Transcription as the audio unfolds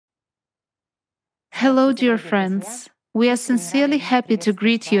Hello, dear friends. We are sincerely happy to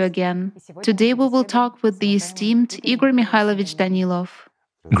greet you again. Today we will talk with the esteemed Igor Mikhailovich Danilov.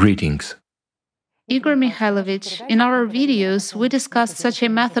 Greetings. Igor Mikhailovich, in our videos, we discussed such a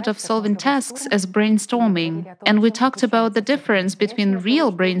method of solving tasks as brainstorming, and we talked about the difference between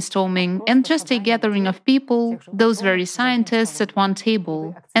real brainstorming and just a gathering of people, those very scientists at one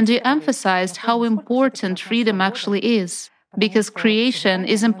table. And you emphasized how important freedom actually is, because creation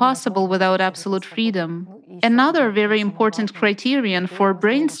is impossible without absolute freedom. Another very important criterion for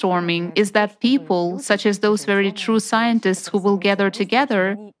brainstorming is that people, such as those very true scientists who will gather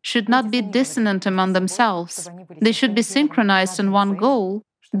together, should not be dissonant among themselves. They should be synchronized on one goal.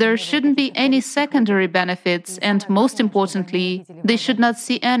 There shouldn't be any secondary benefits, and most importantly, they should not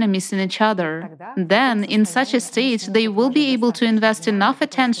see enemies in each other. Then, in such a state, they will be able to invest enough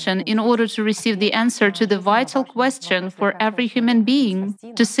attention in order to receive the answer to the vital question for every human being,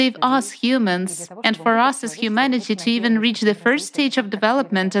 to save us humans, and for us as humanity to even reach the first stage of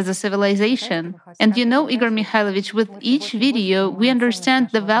development as a civilization. And you know, Igor Mikhailovich, with each video, we understand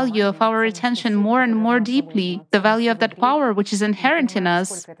the value of our attention more and more deeply, the value of that power which is inherent in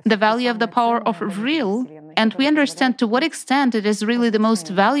us, the value of the power of real, and we understand to what extent it is really the most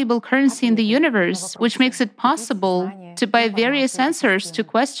valuable currency in the universe, which makes it possible to buy various answers to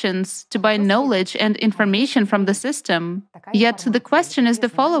questions, to buy knowledge and information from the system. Yet the question is the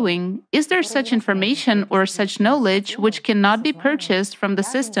following: is there such information or such knowledge which cannot be purchased from the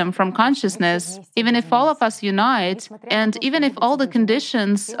system, from consciousness, even if all of us unite, and even if all the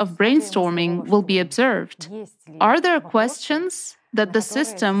conditions of brainstorming will be observed? Are there questions that the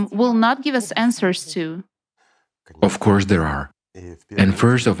system will not give us answers to? Of course there are. And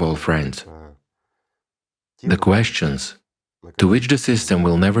first of all, friends, the questions to which the system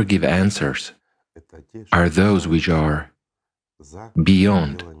will never give answers are those which are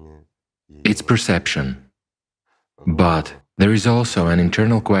beyond its perception. But there is also an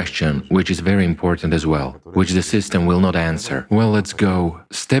internal question which is very important as well, which the system will not answer. Well, let's go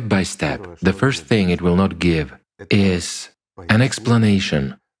step by step. The first thing it will not give is an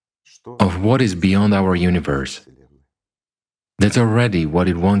explanation of what is beyond our universe. That's already what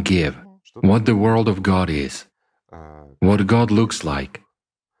it won't give, what the world of God is, what God looks like,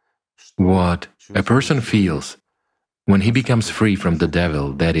 what a person feels when he becomes free from the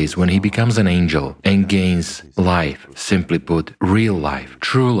devil, that is, when he becomes an angel and gains life, simply put, real life,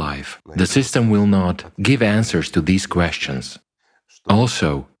 true life. The system will not give answers to these questions.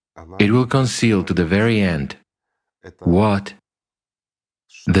 Also, it will conceal to the very end what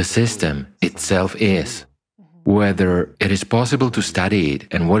the system itself is, whether it is possible to study it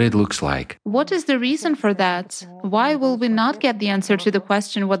and what it looks like. What is the reason for that? Why will we not get the answer to the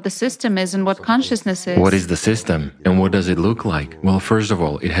question what the system is and what consciousness is? What is the system and what does it look like? Well, first of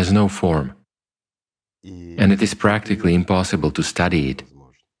all, it has no form, and it is practically impossible to study it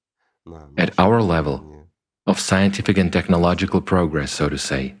at our level of scientific and technological progress, so to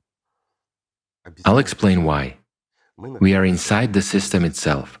say. I'll explain why. We are inside the system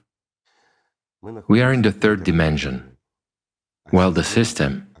itself. We are in the third dimension, while the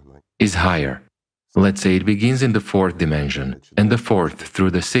system is higher. Let's say it begins in the fourth dimension, and the fourth through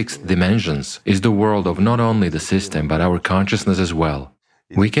the sixth dimensions is the world of not only the system but our consciousness as well.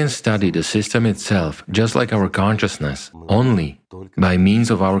 We can study the system itself just like our consciousness, only by means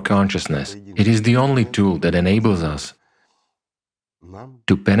of our consciousness. It is the only tool that enables us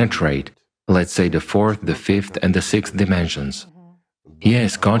to penetrate, let's say, the fourth, the fifth, and the sixth dimensions.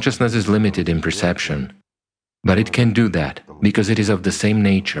 Yes, consciousness is limited in perception, but it can do that because it is of the same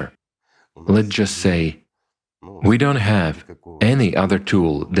nature. Let's just say we don't have any other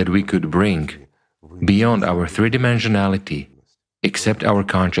tool that we could bring beyond our three-dimensionality except our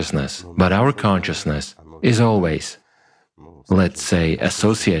consciousness. But our consciousness is always, let's say,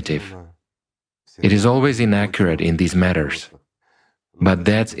 associative. It is always inaccurate in these matters. But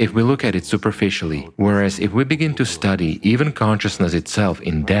that's if we look at it superficially, whereas if we begin to study even consciousness itself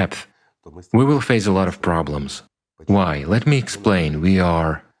in depth, we will face a lot of problems. Why? Let me explain. We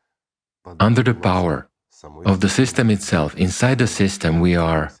are under the power of the system itself. Inside the system, we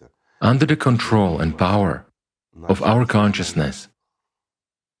are under the control and power of our consciousness.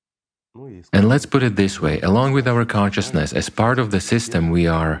 And let's put it this way, along with our consciousness, as part of the system, we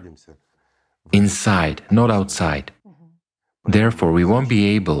are inside, not outside. Therefore, we won't be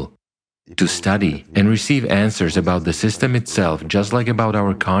able to study and receive answers about the system itself just like about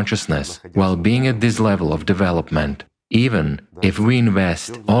our consciousness while being at this level of development. Even if we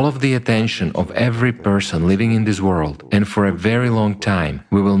invest all of the attention of every person living in this world, and for a very long time,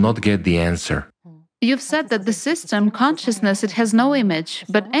 we will not get the answer. You've said that the system, consciousness, it has no image.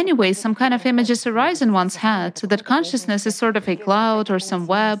 But anyway, some kind of images arise in one's head. That consciousness is sort of a cloud or some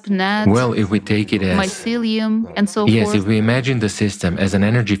web, net, Well, if we take it as... mycelium, and so Yes, forth. if we imagine the system as an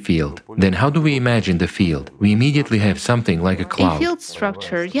energy field, then how do we imagine the field? We immediately have something like a A cloud. field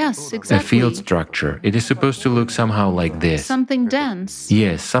structure, yes, A exactly. field structure. It is supposed to look somehow like this. Something dense.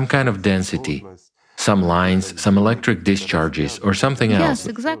 Yes, some kind of density. Some lines, some electric discharges, or something else. Yes,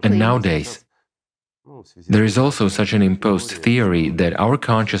 exactly. And nowadays, there is also such an imposed theory that our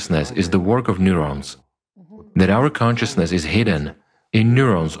consciousness is the work of neurons, that our consciousness is hidden in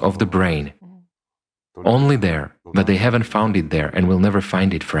neurons of the brain. Only there, but they haven't found it there and will never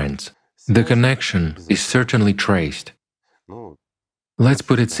find it, friends. The connection is certainly traced. Let's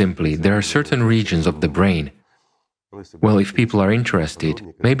put it simply, there are certain regions of the brain. Well, if people are interested,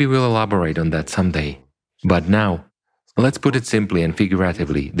 maybe we'll elaborate on that someday. But now, let's put it simply and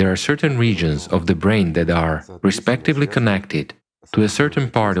figuratively, there are certain regions of the brain that are, respectively, connected to a certain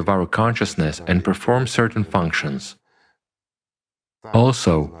part of our consciousness and perform certain functions.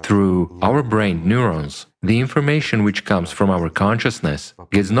 Also, through our brain neurons, the information which comes from our consciousness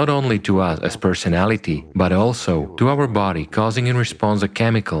gets not only to us as personality, but also to our body, causing in response a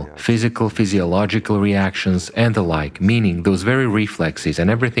chemical, physical, physiological reactions and the like, meaning those very reflexes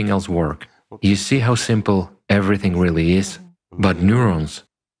and everything else work. You see how simple everything really is? But neurons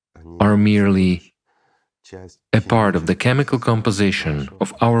are merely a part of the chemical composition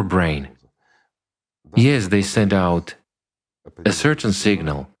of our brain. Yes, they send out a certain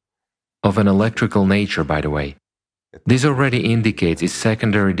signal of an electrical nature, by the way. This already indicates its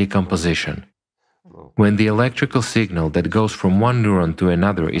secondary decomposition. When the electrical signal that goes from one neuron to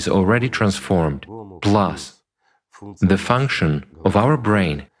another is already transformed, plus the function of our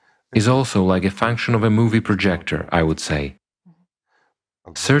brain is also like a function of a movie projector, I would say.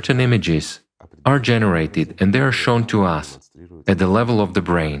 Certain images are generated and they are shown to us at the level of the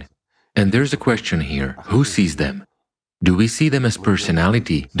brain. And there's a question here, who sees them? Do we see them as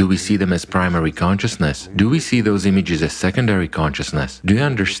personality? Do we see them as primary consciousness? Do we see those images as secondary consciousness? Do you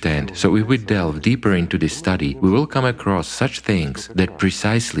understand? So if we delve deeper into this study, we will come across such things that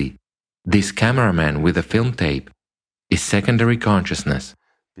precisely this cameraman with a film tape is secondary consciousness.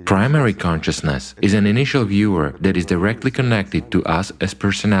 Primary consciousness is an initial viewer that is directly connected to us as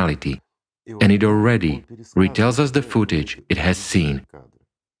personality, and it already retells us the footage it has seen.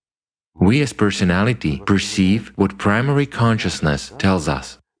 We as personality perceive what primary consciousness tells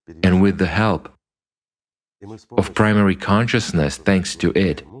us, and with the help of primary consciousness, thanks to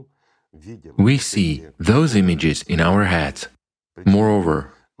it, we see those images in our heads.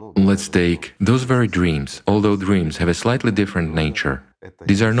 Moreover, let's take those very dreams, although dreams have a slightly different nature.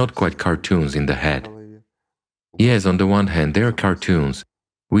 These are not quite cartoons in the head. Yes, on the one hand, they are cartoons.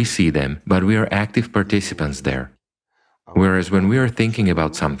 We see them, but we are active participants there. Whereas when we are thinking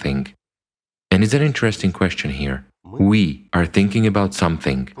about something, and it's an interesting question here, we are thinking about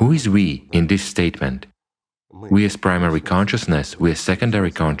something. Who is we in this statement? We as primary consciousness, we as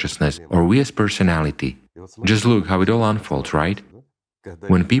secondary consciousness, or we as personality? Just look how it all unfolds, right?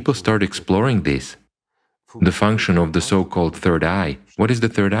 When people start exploring this, the function of the so-called third eye. What is the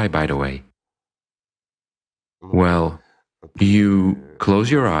third eye, by the way? Well, you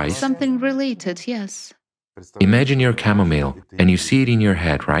close your eyes. Something related, yes. Imagine your chamomile, and you see it in your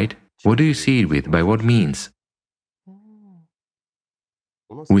head, right? What do you see it with? By what means?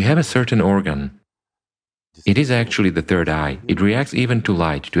 We have a certain organ. It is actually the third eye. It reacts even to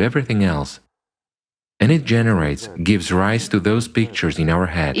light, to everything else. And it generates, gives rise to those pictures in our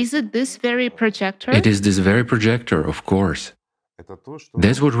head. Is it this very projector? It is this very projector, of course.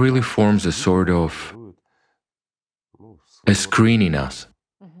 That's what really forms a sort of a screen in us.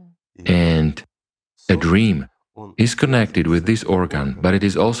 And a dream is connected with this organ, but it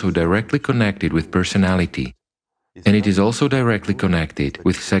is also directly connected with personality. And it is also directly connected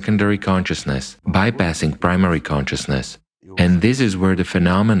with secondary consciousness, bypassing primary consciousness. And this is where the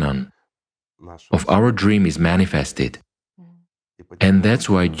phenomenon of our dream is manifested. And that's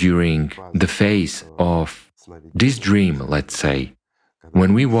why during the phase of this dream, let's say,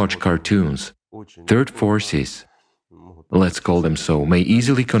 when we watch cartoons, third forces, let's call them so, may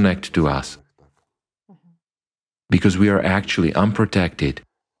easily connect to us. Because we are actually unprotected.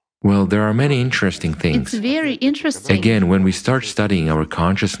 Well, there are many interesting things. It's very interesting. Again, when we start studying our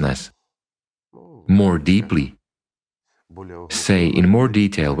consciousness more deeply, say in more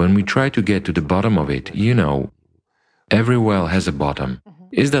detail, when we try to get to the bottom of it, you know, every well has a bottom.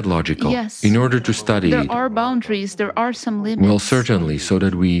 Is that logical? Yes. In order to study There it, are boundaries, there are some limits. well, certainly, so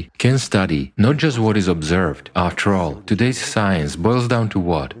that we can study not just what is observed. After all, today's science boils down to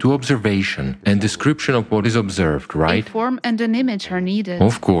what? To observation and description of what is observed, right? A form and an image are needed.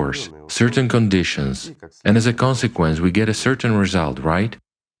 Of course, certain conditions, and as a consequence, we get a certain result, right?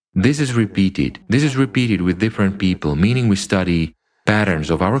 This is repeated. This is repeated with different people, meaning we study patterns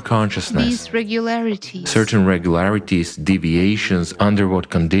of our consciousness. These regularities. Certain regularities, deviations, under what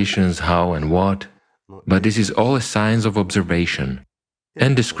conditions, how and what. But this is all a science of observation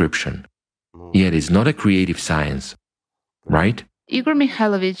and description. Yet it's not a creative science, right? Igor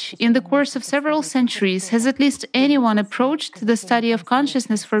Mikhailovich, in the course of several centuries, has at least anyone approached the study of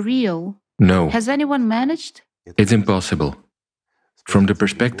consciousness for real? No, Has anyone managed? it's impossible. From the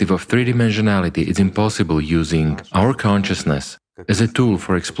perspective of three-dimensionality, it's impossible using our consciousness as a tool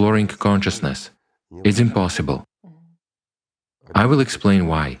for exploring consciousness. It's impossible. I will explain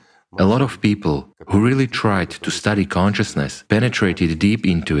why. A lot of people who really tried to study consciousness penetrated deep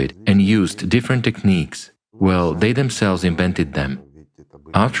into it and used different techniques. Well, they themselves invented them.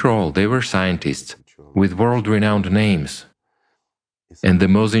 After all, they were scientists with world-renowned names. And the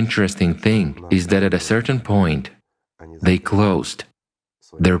most interesting thing is that at a certain point, they closed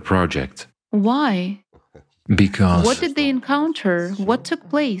their projects. Why? Because What did they encounter? What took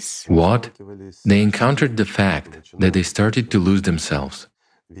place? what? They encountered the fact that they started to lose themselves.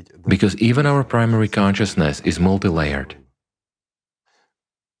 Because even our primary consciousness is multi-layered.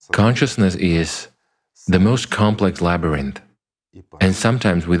 Consciousness is the most complex labyrinth, and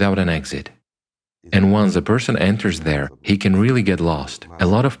sometimes without an exit. And once a person enters there, he can really get lost. A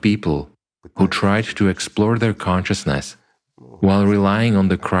lot of people who tried to explore their consciousness while relying on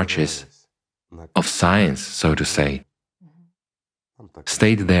the crutches of science, so to say,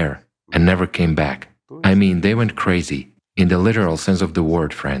 stayed there and never came back. I mean, they went crazy, in the literal sense of the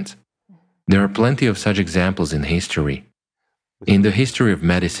word, friends. There are plenty of such examples in history. In the history of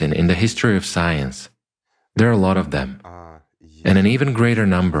medicine, in the history of science, there are a lot of them. And an even greater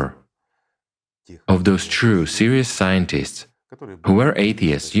number of those true, serious scientists who were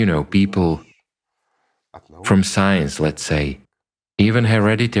atheists, you know, people from science, let's say, even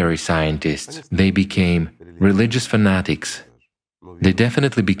hereditary scientists, they became religious fanatics. They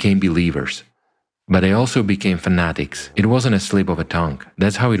definitely became believers, but they also became fanatics. It wasn't a slip of a tongue.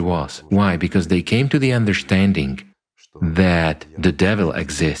 That's how it was. Why? Because they came to the understanding that the devil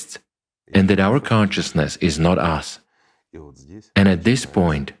exists and that our consciousness is not us. And at this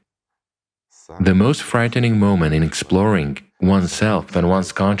point, the most frightening moment in exploring oneself and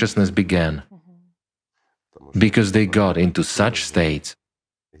one's consciousness began, because they got into such states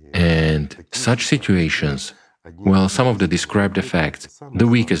and such situations. Well, some of the described effects, the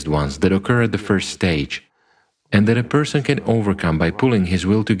weakest ones that occur at the first stage, and that a person can overcome by pulling his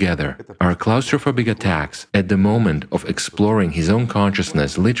will together, are claustrophobic attacks at the moment of exploring his own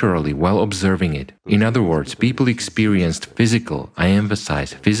consciousness literally while observing it. In other words, people experienced physical, I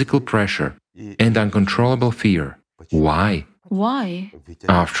emphasize, physical pressure and uncontrollable fear. Why? Why?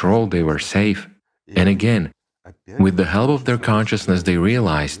 After all, they were safe. And again, with the help of their consciousness, they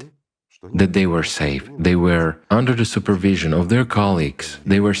realized that they were safe. They were under the supervision of their colleagues.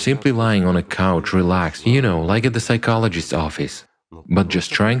 They were simply lying on a couch, relaxed, you know, like at the psychologist's office, but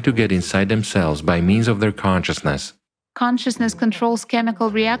just trying to get inside themselves by means of their consciousness. Consciousness controls chemical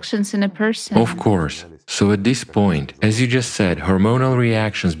reactions in a person. Of course. So at this point, as you just said, hormonal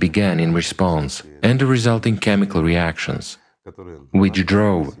reactions began in response, and the resulting chemical reactions, which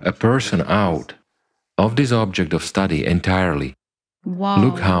drove a person out of this object of study entirely. Wow.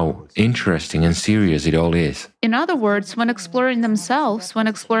 Look how interesting and serious it all is. In other words, when exploring themselves, when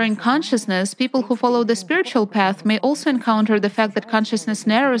exploring consciousness, people who follow the spiritual path may also encounter the fact that consciousness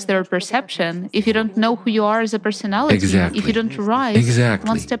narrows their perception. If you don't know who you are as a personality, Exactly. if you don't rise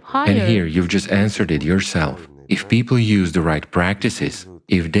one step higher. And here you've just answered it yourself. If people use the right practices,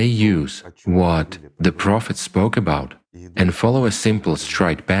 if they use what the Prophet spoke about and follow a simple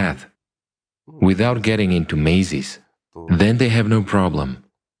straight path without getting into mazes, then they have no problem.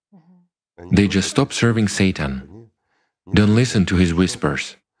 They just stop serving Satan. Don't listen to his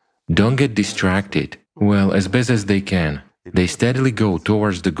whispers. Don't get distracted. Well, as best as they can, they steadily go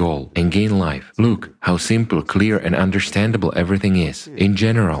towards the goal and gain life. Look how simple, clear, and understandable everything is. In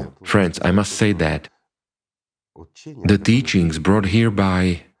general, friends, I must say that the teachings brought here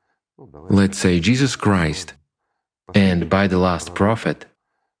by, let's say, Jesus Christ, and by the last prophet,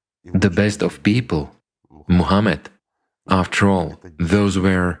 the best of people, Muhammad, after all, those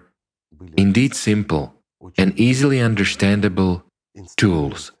were indeed simple and easily understandable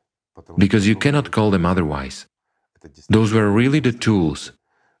tools, because you cannot call them otherwise. Those were really the tools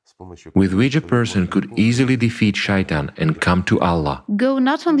with which a person could easily defeat Shaitan and come to Allah. Go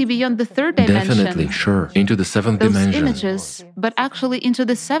not only beyond the third dimension, Definitely, sure, into the seventh those dimension, images, but actually into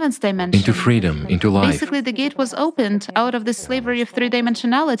the seventh dimension. into freedom, into life. Basically, the gate was opened out of the slavery of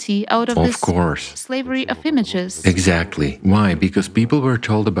three-dimensionality, out of this course. slavery of images. Exactly. Why? Because people were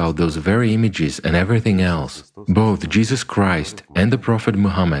told about those very images and everything else. Both Jesus Christ and the Prophet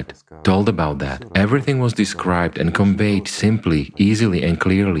Muhammad told about that. Everything was described and conveyed simply, easily and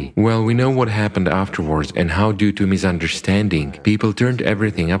clearly. Well, we know what happened afterwards and how, due to misunderstanding, people turned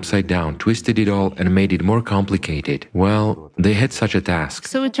everything upside down, twisted it all and made it more complicated. Well, they had such a task.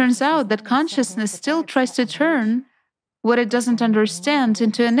 So it turns out that consciousness still tries to turn what it doesn't understand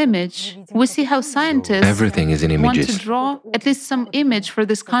into an image. We see how scientists Everything is in want images. to draw at least some image for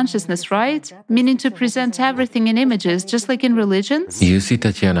this consciousness, right? Meaning to present everything in images, just like in religions. You see,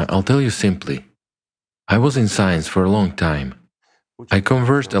 Tatiana, I'll tell you simply. I was in science for a long time. I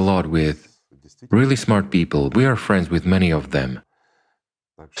conversed a lot with really smart people. We are friends with many of them.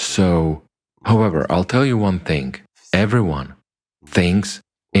 So, however, I'll tell you one thing. Everyone thinks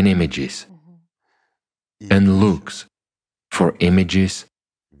in images and looks for images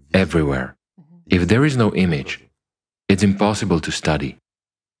everywhere. If there is no image, it's impossible to study.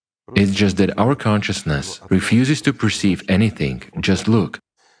 It's just that our consciousness refuses to perceive anything, just look.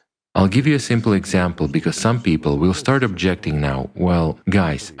 I'll give you a simple example because some people will start objecting now. Well,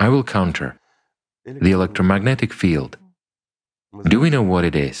 guys, I will counter. The electromagnetic field. Do we know what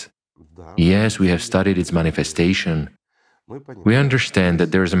it is? Yes, we have studied its manifestation. We understand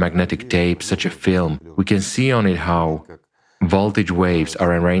that there is a magnetic tape, such a film. We can see on it how voltage waves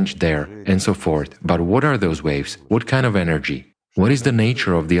are arranged there, and so forth. But what are those waves? What kind of energy? What is the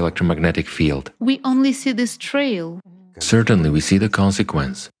nature of the electromagnetic field? We only see this trail. Certainly, we see the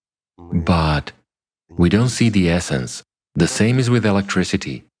consequence. But we don't see the essence. The same is with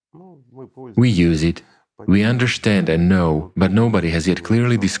electricity. We use it, we understand and know, but nobody has yet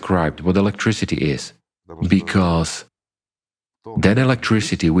clearly described what electricity is. Because that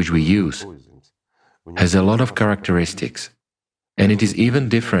electricity which we use has a lot of characteristics, and it is even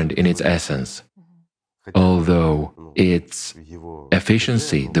different in its essence. Although its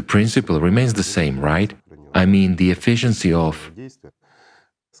efficiency, the principle remains the same, right? I mean the efficiency of,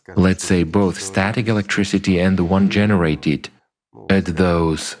 let's say, both static electricity and the one generated at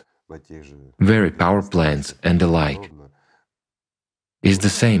those very power plants and the like is the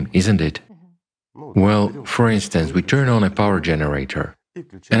same, isn't it? Well, for instance, we turn on a power generator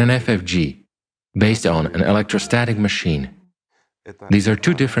and an FFG based on an electrostatic machine. These are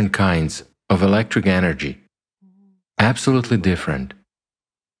two different kinds of electric energy, absolutely different.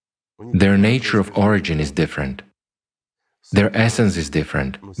 Their nature of origin is different. Their essence is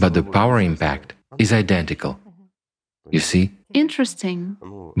different, but the power impact is identical. You see? Interesting.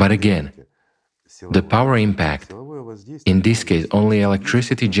 But again, the power impact, in this case only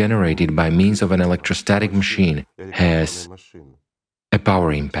electricity generated by means of an electrostatic machine, has a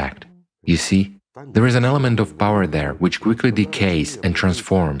power impact. You see? There is an element of power there which quickly decays and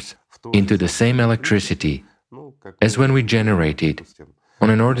transforms into the same electricity as when we generate it on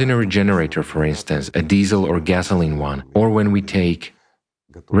an ordinary generator, for instance, a diesel or gasoline one, or when we take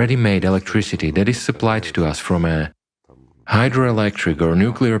ready-made electricity that is supplied to us from a hydroelectric or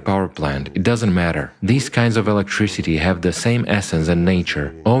nuclear power plant. It doesn't matter. These kinds of electricity have the same essence and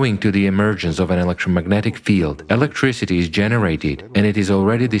nature. Owing to the emergence of an electromagnetic field, electricity is generated and it is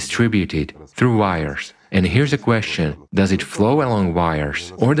already distributed through wires. And here's a question: does it flow along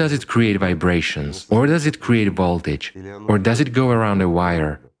wires? Or does it create vibrations? Or does it create voltage? Or does it go around a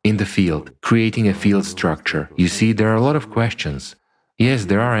wire in the field, creating a field structure? You see, there are a lot of questions. Yes,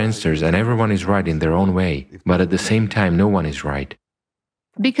 there are answers and everyone is right in their own way, but at the same time no one is right.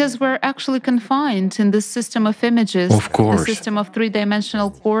 Because we're actually confined in this system of images, Of course. the system of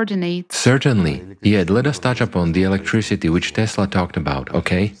three-dimensional coordinates. Certainly. Yet let us touch upon the electricity which Tesla talked about,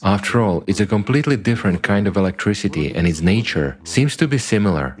 okay? After all, it's a completely different kind of electricity and its nature seems to be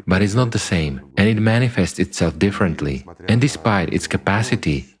similar, but it's not the same, and it manifests itself differently. And despite its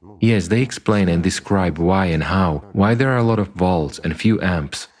capacity, yes, they explain and describe why and how, why there are a lot of volts and few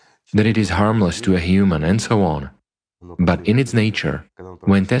amps, that it is harmless to a human and so on. But in its nature,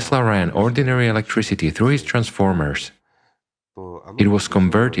 when Tesla ran ordinary electricity through his transformers, it was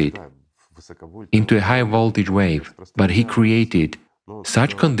converted into a high voltage wave, but he created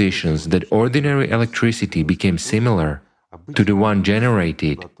such conditions that ordinary electricity became similar to the one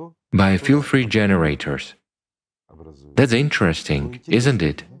generated by field-free generators. That's interesting, isn't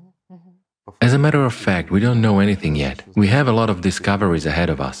it? As a matter of fact, we don't know anything yet. We have a lot of discoveries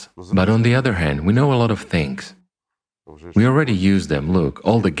ahead of us. But on the other hand, we know a lot of things. We already use them, look,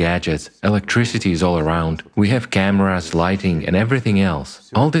 all the gadgets, electricity is all around, we have cameras, lighting and everything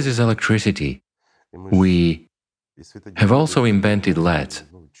else. All this is electricity. We have also invented LEDs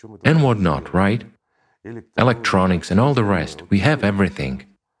and whatnot, right? Electronics and all the rest, we have everything.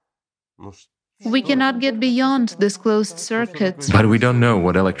 We cannot get beyond this closed circuit. But we don't know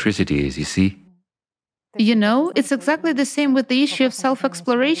what electricity is, you see? You know, it's exactly the same with the issue of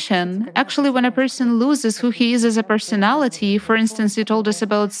self-exploration. Actually, when a person loses who he is as a personality, for instance, you told us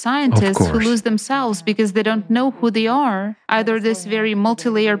about scientists who lose themselves because they don't know who they are. Either this very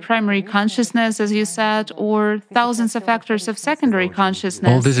multi-layer primary consciousness, as you said, or thousands of factors of secondary consciousness.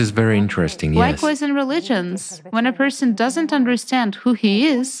 All this is very interesting, yes. Likewise in religions, when a person doesn't understand who he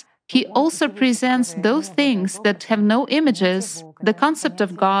is, he also presents those things that have no images, the concept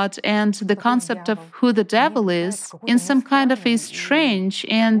of God and the concept of who the devil is, in some kind of a strange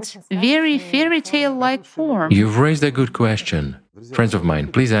and very fairy tale-like form. You've raised a good question. Friends of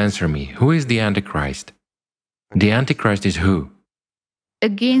mine, please answer me. Who is the Antichrist? The Antichrist is who?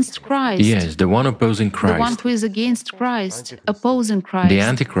 Against Christ. Yes, the one opposing Christ. The one who is against Christ, opposing Christ. The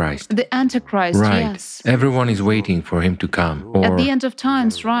Antichrist. The Antichrist, right. Yes. Everyone is waiting for him to come. Or at the end of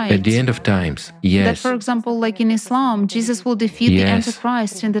times, right. At the end of times, yes. That, for example, like in Islam, Jesus will defeat the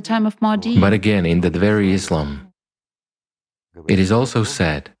Antichrist in the time of Mahdi. But again, in that very Islam, it is also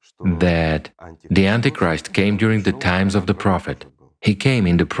said that the Antichrist came during the times of the Prophet. He came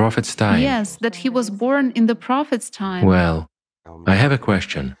in the Prophet's time. Yes, that he was born in the Prophet's time. Well, I have a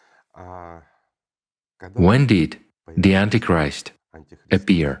question. When did the Antichrist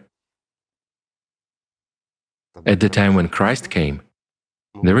appear? At the time when Christ came.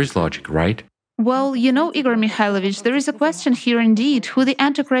 There is logic, right? Well, you know, Igor Mikhailovich, there is a question here indeed, who the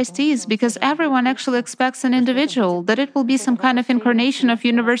Antichrist is, because everyone actually expects an individual, that it will be some kind of incarnation of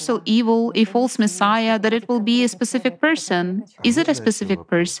universal evil, a false messiah, that it will be a specific person. Is it a specific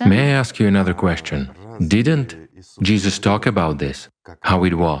person? May I ask you another question? Didn't Jesus talk about this, how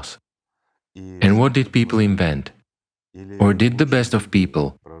it was? And what did people invent? Or did the best of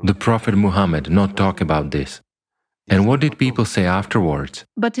people, the Prophet Muhammad, not talk about this? And what did people say afterwards?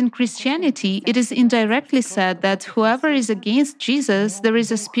 But in Christianity, it is indirectly said that whoever is against Jesus, there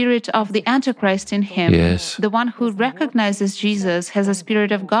is a spirit of the Antichrist in him. Yes. The one who recognizes Jesus has a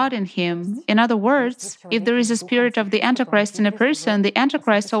spirit of God in him. In other words, if there is a spirit of the Antichrist in a person, the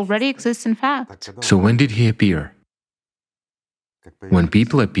Antichrist already exists in fact. So when did he appear? When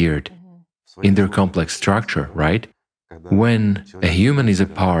people appeared in their complex structure, right? When a human is a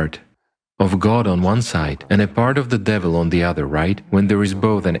part of God on one side and a part of the devil on the other, right? When there is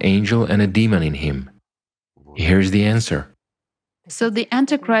both an angel and a demon in him. Here's the answer. So the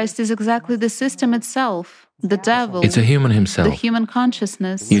Antichrist is exactly the system itself, the devil. It's a human himself. The human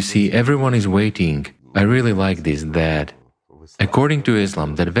consciousness. You see, everyone is waiting. I really like this, that according to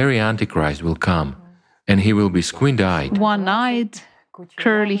Islam, that very Antichrist will come and he will be squint-eyed, one-eyed,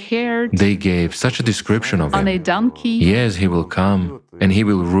 curly-haired. They gave such a description of him. On a donkey. Yes, he will come and he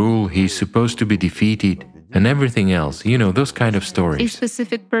will rule, he is supposed to be defeated and everything else, you know, those kind of stories. A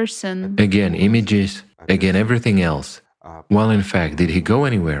specific person. Again, images, again, everything else. While in fact, did he go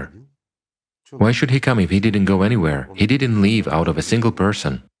anywhere? Why should he come if he didn't go anywhere? He didn't leave out of a single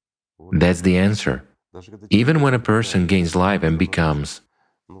person. That's the answer. Even when a person gains life and becomes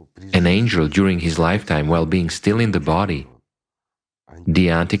an angel during his lifetime while being still in the body, the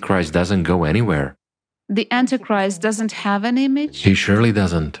Antichrist doesn't go anywhere. The Antichrist doesn't have an image? He surely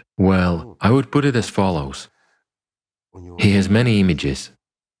doesn't. Well, I would put it as follows. He has many images.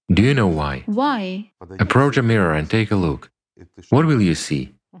 Do you know why? Why? Approach a mirror and take a look. What will you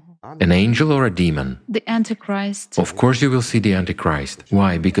see? An angel or a demon? The Antichrist. Of course you will see the Antichrist.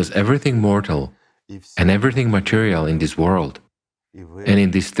 Why? Because everything mortal and everything material in this world and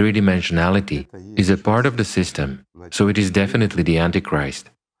in this three-dimensionality is a part of the system, so it is definitely the Antichrist.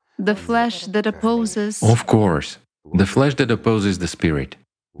 The flesh that opposes. Of course, the flesh that opposes the spirit.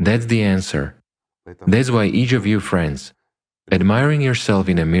 That's the answer. That's why each of you, friends, admiring yourself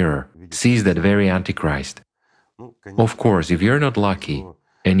in a mirror, sees that very Antichrist. Of course, if you're not lucky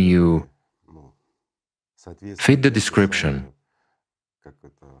and you fit the description,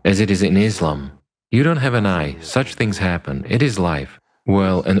 as it is in Islam, you don't have an eye, such things happen, it is life.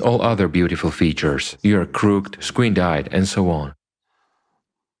 Well, and all other beautiful features, you're crooked, squint-eyed, and so on.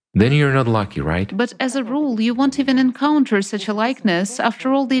 Then you're not lucky, right? But as a rule, you won't even encounter such a likeness.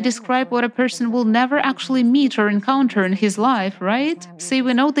 After all, they describe what a person will never actually meet or encounter in his life, right? See,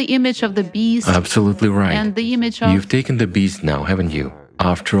 we know the image of the beast. Absolutely right. And the image of... You've taken the beast now, haven't you?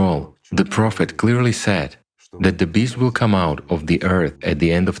 After all, the Prophet clearly said that the beast will come out of the earth at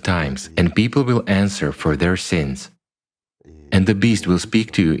the end of times, and people will answer for their sins. and the beast will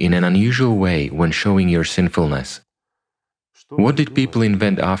speak to you in an unusual way when showing your sinfulness. What did people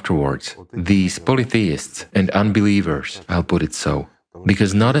invent afterwards? These polytheists and unbelievers, I'll put it so.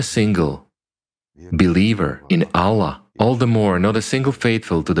 Because not a single believer in Allah, all the more not a single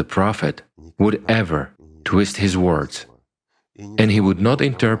faithful to the Prophet, would ever twist his words, and he would not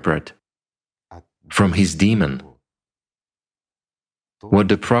interpret from his demon what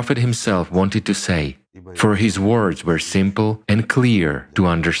the Prophet himself wanted to say, for his words were simple and clear to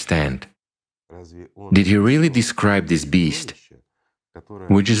understand. Did he really describe this beast,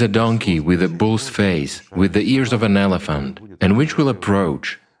 which is a donkey with a bull's face, with the ears of an elephant, and which will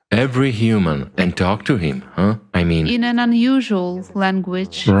approach every human and talk to him, I mean... in an unusual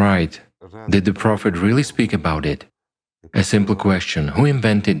language. Right. Did the Prophet really speak about it? A simple question, who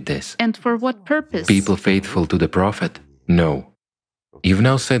invented this? And for what purpose? People faithful to the Prophet? No. You've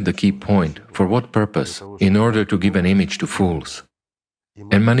now said the key point. For what purpose? In order to give an image to fools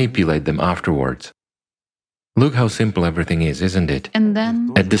and manipulate them afterwards. Look how simple everything is, isn't it? And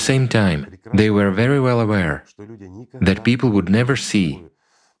then... At the same time, they were very well aware that people would never see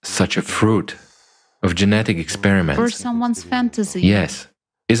such a fruit of genetic experiments. For someone's fantasy. Yes.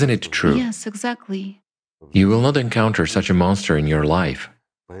 Isn't it true? Yes, exactly. You will not encounter such a monster in your life.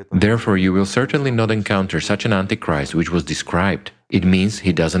 Therefore, you will certainly not encounter such an Antichrist which was described. It means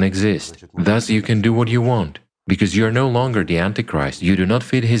he doesn't exist. Thus, you can do what you want, because you are no longer the Antichrist. You do not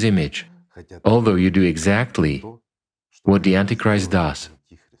fit his image, although you do exactly what the Antichrist does.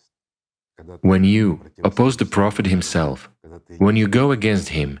 When you oppose the Prophet himself, when you go against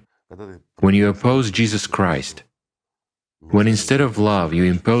him, when you oppose Jesus Christ, when instead of love you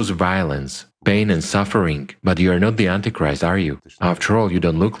impose violence, pain and suffering, but you are not the Antichrist, are you? After all, you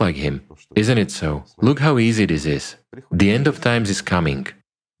don't look like him. Isn't it so? Look how easy this is. The end of times is coming.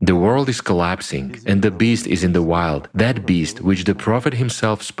 The world is collapsing, and the beast is in the wild, that beast which the Prophet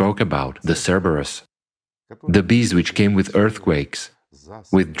himself spoke about, the Cerberus. The beast which came with earthquakes,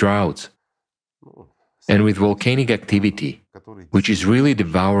 with droughts, and with volcanic activity, which is really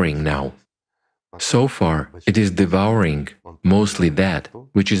devouring now. So far, it is devouring mostly that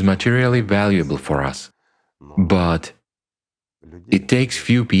which is materially valuable for us. But it takes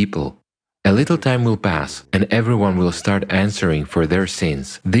few people. A little time will pass, and everyone will start answering for their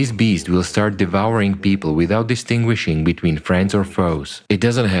sins. This beast will start devouring people without distinguishing between friends or foes. It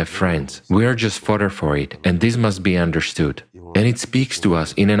doesn't have friends. We are just fodder for it, and this must be understood. And it speaks to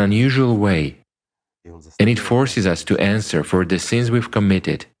us in an unusual way, and it forces us to answer for the sins we've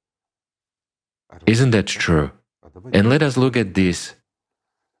committed. Isn't that true? And let us look at this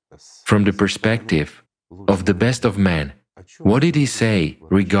from the perspective of the best of men. What did he say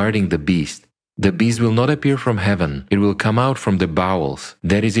regarding the beast? The beast will not appear from heaven, it will come out from the bowels,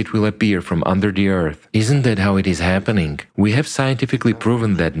 that is, it will appear from under the earth. Isn't that how it is happening? We have scientifically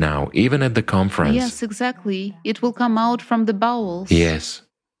proven that now, even at the conference. Yes, exactly. It will come out from the bowels. Yes.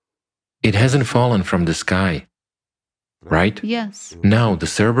 It hasn't fallen from the sky. Right? Yes. Now the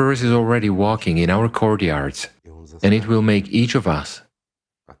Cerberus is already walking in our courtyards, and it will make each of us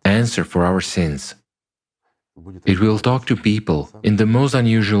answer for our sins. It will talk to people in the most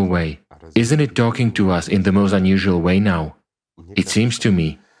unusual way. Isn't it talking to us in the most unusual way now? It seems to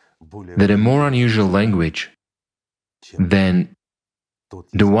me that a more unusual language than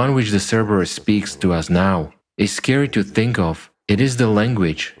the one which the Cerberus speaks to us now is scary to think of. It is the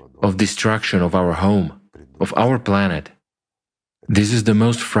language of destruction of our home, of our planet. This is the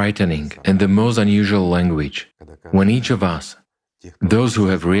most frightening and the most unusual language, when each of us, those who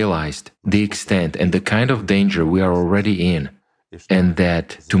have realized the extent and the kind of danger we are already in, and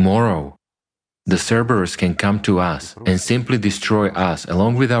that tomorrow the Cerberus can come to us and simply destroy us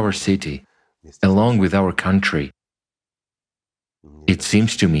along with our city, along with our country. It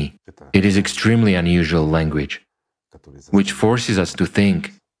seems to me it is extremely unusual language, which forces us to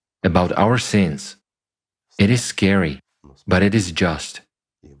think about our sins. It is scary, but it is just.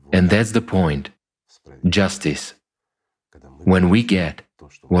 And that's the point. Justice. When we get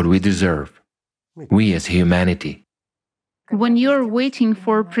what we deserve, we as humanity. When you're waiting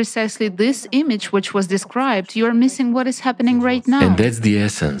for precisely this image which was described, you're missing what is happening right now. And that's the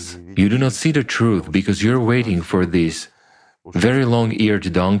essence. You do not see the truth because you're waiting for this very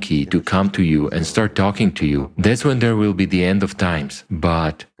long-eared donkey to come to you and start talking to you. That's when there will be the end of times.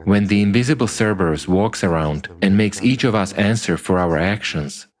 But when the invisible Cerberus walks around and makes each of us answer for our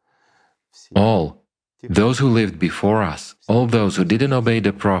actions, all those who lived before us, all those who didn't obey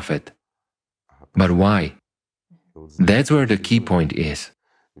the Prophet. But why? That's where the key point is.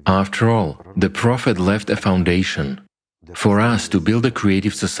 After all, the Prophet left a foundation for us to build a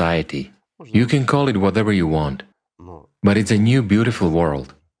creative society. You can call it whatever you want. but it's a new beautiful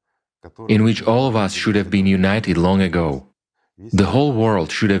world in which all of us should have been united long ago. The whole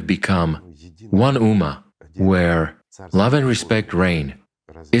world should have become one Ummah, where love and respect reign.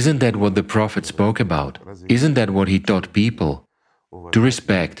 Isn't that what the Prophet spoke about? Isn't that what he taught people? To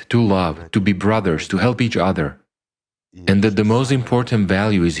respect, to love, to be brothers, to help each other. And that the most important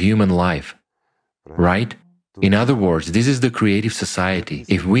value is human life. Right? In other words, this is the creative society.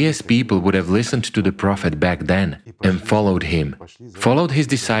 If we as people would have listened to the Prophet back then and followed him, followed his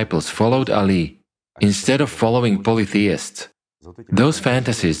disciples, followed Ali, instead of following polytheists, those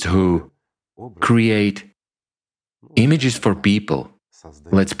fantasists who create images for people,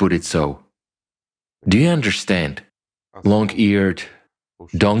 let's put it so. Do you understand? Long-eared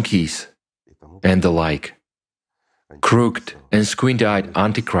donkeys and the like. Crooked and squint-eyed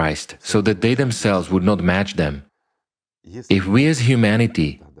Antichrist, so that they themselves would not match them. If we as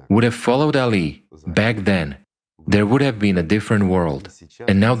humanity would have followed Ali back then, there would have been a different world,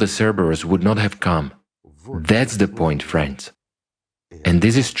 and now the Cerberus would not have come. That's the point, friends. And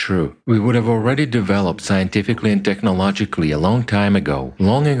this is true. We would have already developed scientifically and technologically a long time ago.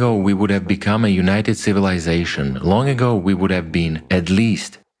 Long ago we would have become a united civilization. Long ago we would have been, at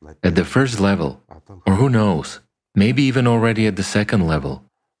least, at the first level, or who knows, maybe even already at the second level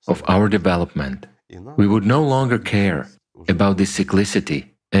of our development. We would no longer care about this cyclicity,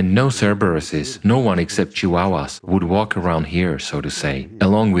 and no Cerberuses, no one except Chihuahuas would walk around here, so to say,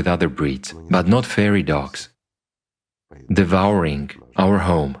 along with other breeds, but not fairy dogs, devouring our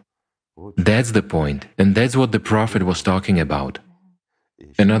home. That's the point, and that's what the Prophet was talking about.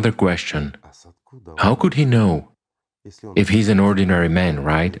 Another question: how could he know? If he's an ordinary man,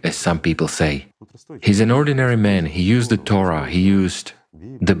 right, as some people say. He's an ordinary man, he used the Torah, he used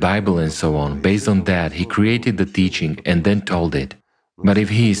the Bible and so on. Based on that, he created the teaching and then told it. But if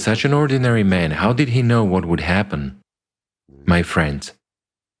he is such an ordinary man, how did he know what would happen? My friends,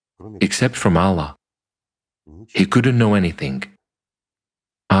 except from Allah, he couldn't know anything.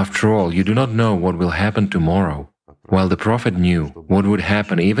 After all, you do not know what will happen tomorrow, while the Prophet knew what would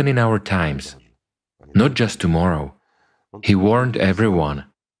happen even in our times. Not just tomorrow. He warned everyone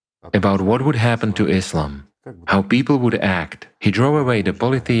about what would happen to Islam, how people would act. He drove away the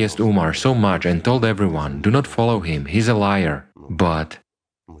polytheist Umar so much and told everyone, do not follow him, he's a liar. But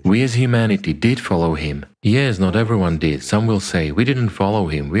we as humanity did follow him. Yes, not everyone did. Some will say, we didn't follow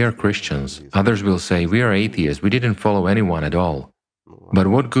him, we are Christians. Others will say, we are atheists, we didn't follow anyone at all. But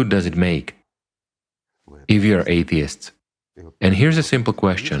what good does it make if you are atheists? And here's a simple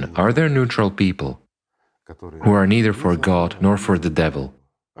question: are there neutral people who are neither for God nor for the devil?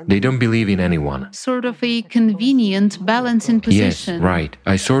 They don't believe in anyone. Sort of a convenient balancing position. Yes, right.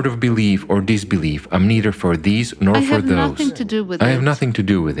 I sort of believe or disbelieve. I'm neither for these nor for those. I have nothing to do with it. I have nothing to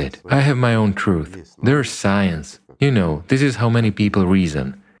do with it. I have my own truth. There's science. You know, this is how many people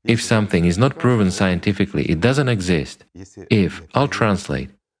reason. If something is not proven scientifically, it doesn't exist. If, I'll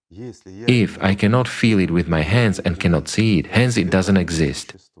translate, if I cannot feel it with my hands and cannot see it, hence it doesn't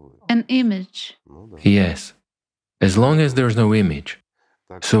exist. An image. Yes, as long as there's no image.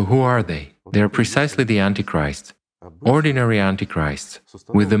 So who are they? They are precisely the antichrists, ordinary antichrists,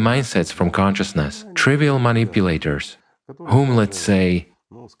 with the mindsets from consciousness, trivial manipulators, whom, let's say,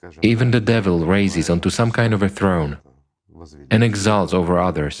 even the devil raises onto some kind of a throne and exalts over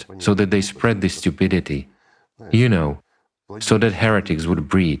others so that they spread this stupidity, you know, so that heretics would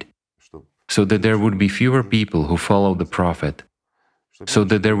breed, so that there would be fewer people who follow the Prophet, so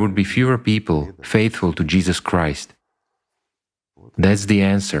that there would be fewer people faithful to Jesus Christ. That's the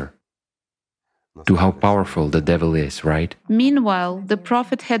answer to how powerful the devil is, right? Meanwhile, the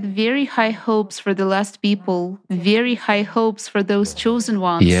Prophet had very high hopes for the last people, very high hopes for those chosen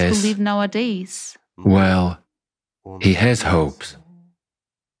ones who live nowadays. Well, he has hopes,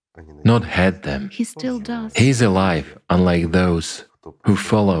 not had them. He still does. He is alive, unlike those who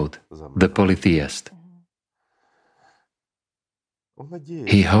followed the polytheist.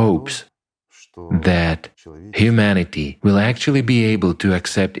 He hopes that humanity will actually be able to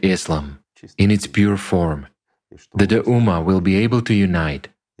accept Islam in its pure form, that the Ummah will be able to unite,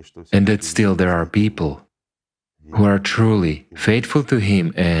 and that still there are people who are truly faithful to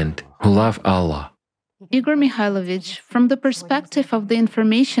Him and who love Allah. Igor Mikhailovich, from the perspective of the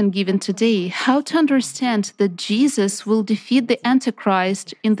information given today, how to understand that Jesus will defeat the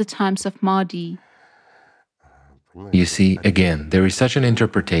Antichrist in the times of Mahdi? You see, again, there is such an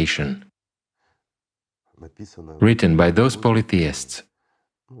interpretation written by those polytheists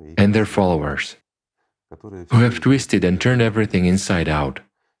and their followers who have twisted and turned everything inside out.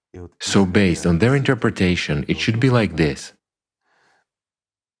 So based on their interpretation, it should be like this.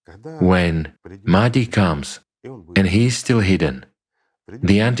 When Mahdi comes, and he is still hidden.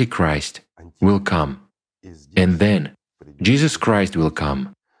 The Antichrist will come, and then Jesus Christ will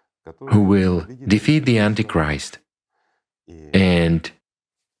come, who will defeat the Antichrist and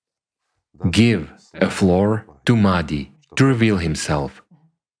give a floor to Mahdi to reveal himself.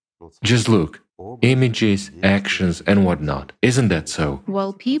 Just look, images, actions, and whatnot. Isn't that so?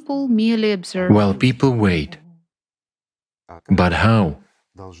 While people merely observe. While people wait. But how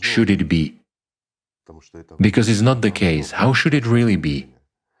should it be? Because it's not the case. How should it really be?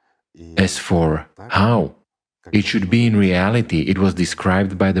 As for how it should be in reality, it was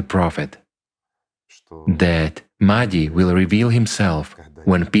described by the Prophet that Mahdi will reveal himself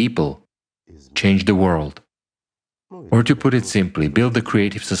when people change the world. Or to put it simply, build a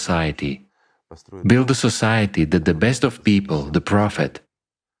creative society. Build a society that the best of people, the Prophet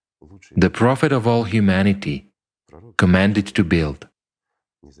of all humanity, commanded to build.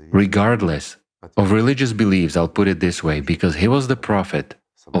 Regardless of religious beliefs, I'll put it this way, because he was the Prophet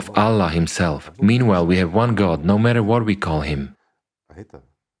of Allah himself. Meanwhile, we have one God, no matter what we call him.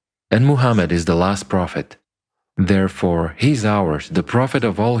 And Muhammad is the last prophet. Therefore, he is ours, the Prophet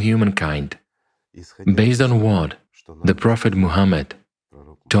of all humankind. Based on what the Prophet Muhammad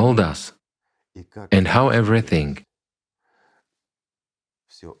told us, and how everything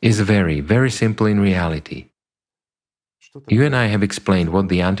is very, very simple in reality. You and I have explained what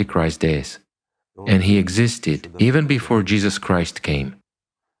the Antichrist is, and he existed even before Jesus Christ came.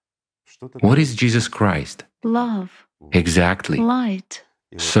 What is Jesus Christ? Love. Exactly. Light.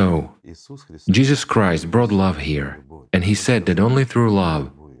 So, Jesus Christ brought love here, and he said that only through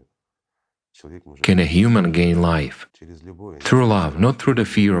love can a human gain life. Through love, not through the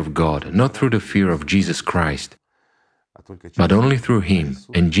fear of God, not through the fear of Jesus Christ, but only through him,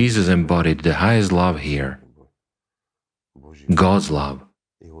 and Jesus embodied the highest love here, God's love.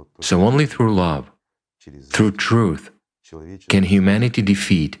 So only through love, through truth, can humanity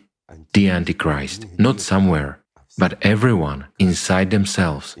defeat the Antichrist, not somewhere, but everyone inside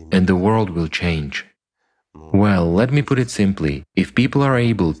themselves, and the world will change. Well, let me put it simply, if people are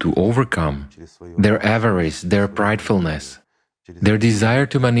able to overcome their avarice, their pridefulness, their desire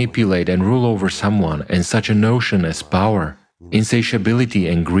to manipulate and rule over someone, and such a notion as power, insatiability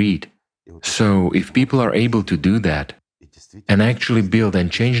and greed, so if people are able to do that, and actually build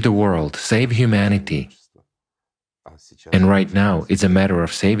and change the world, save humanity, and right now it's a matter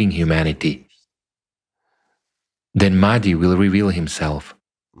of saving humanity, then Mahdi will reveal himself.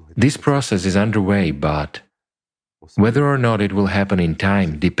 This process is underway, but whether or not it will happen in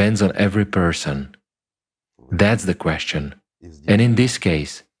time depends on every person. That's the question. And in this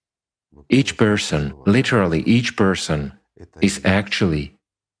case, each person, literally each person, is actually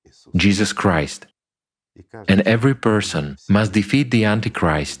Jesus Christ. And every person must defeat the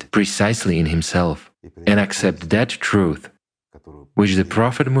Antichrist precisely in himself and accept that truth, which the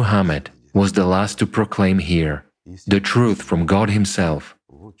Prophet Muhammad was the last to proclaim here, the truth from God himself.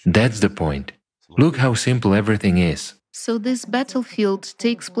 That's the point. Look how simple everything is. So this battlefield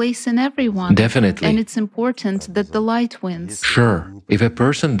takes place in everyone. Definitely. And it's important that the light wins. Sure. If a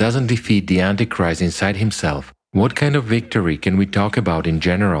person doesn't defeat the Antichrist inside himself, what kind of victory can we talk about in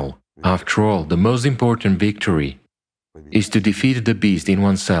general? After all, the most important victory is to defeat the beast in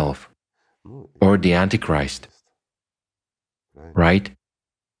oneself, or the Antichrist. Right?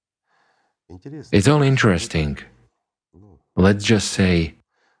 It's all interesting. Let's just say,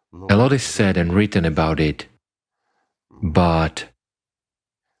 a lot is said and written about it. But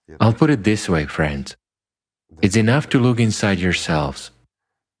I'll put it this way, friends. It's enough to look inside yourselves.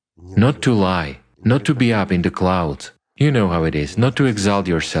 Not to lie, not to be up in the clouds. You know how it is, not to exalt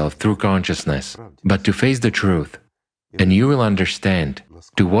yourself through consciousness, but to face the truth. And you will understand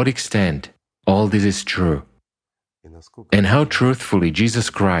to what extent all this is true, and how truthfully Jesus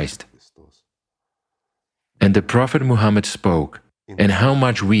Christ and the Prophet Muhammad spoke, and how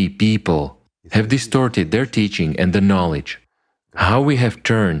much we, people, have distorted their teaching and the knowledge, how we have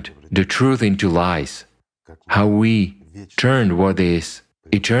turned the truth into lies, how we turned what is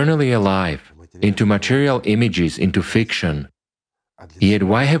eternally alive into material images, into fiction. Yet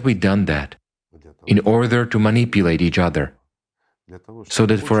why have we done that? In order to manipulate each other, so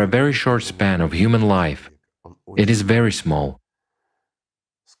that for a very short span of human life, it is very small.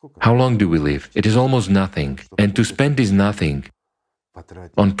 How long do we live? It is almost nothing, and to spend this nothing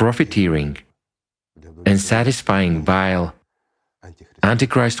on profiteering and satisfying vile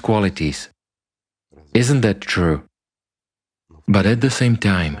Antichrist qualities. Isn't that true? But at the same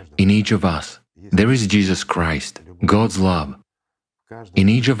time, in each of us, there is Jesus Christ, God's love. In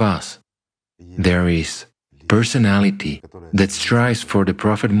each of us, there is personality that strives for the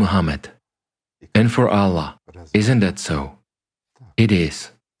Prophet Muhammad. And for Allah, isn't that so? It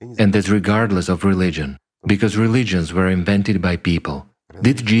is. And that's regardless of religion, because religions were invented by people.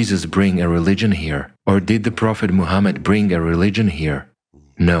 Did Jesus bring a religion here? Or did the Prophet Muhammad bring a religion here?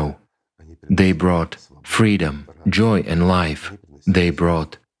 No. They brought freedom, joy and life. They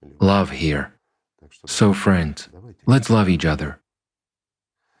brought love here. So friends, let's love each other.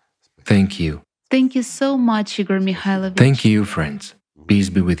 Thank you. Thank you so much, Igor Mikhailovich. Thank you, friends. Peace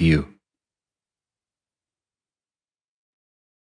be with you.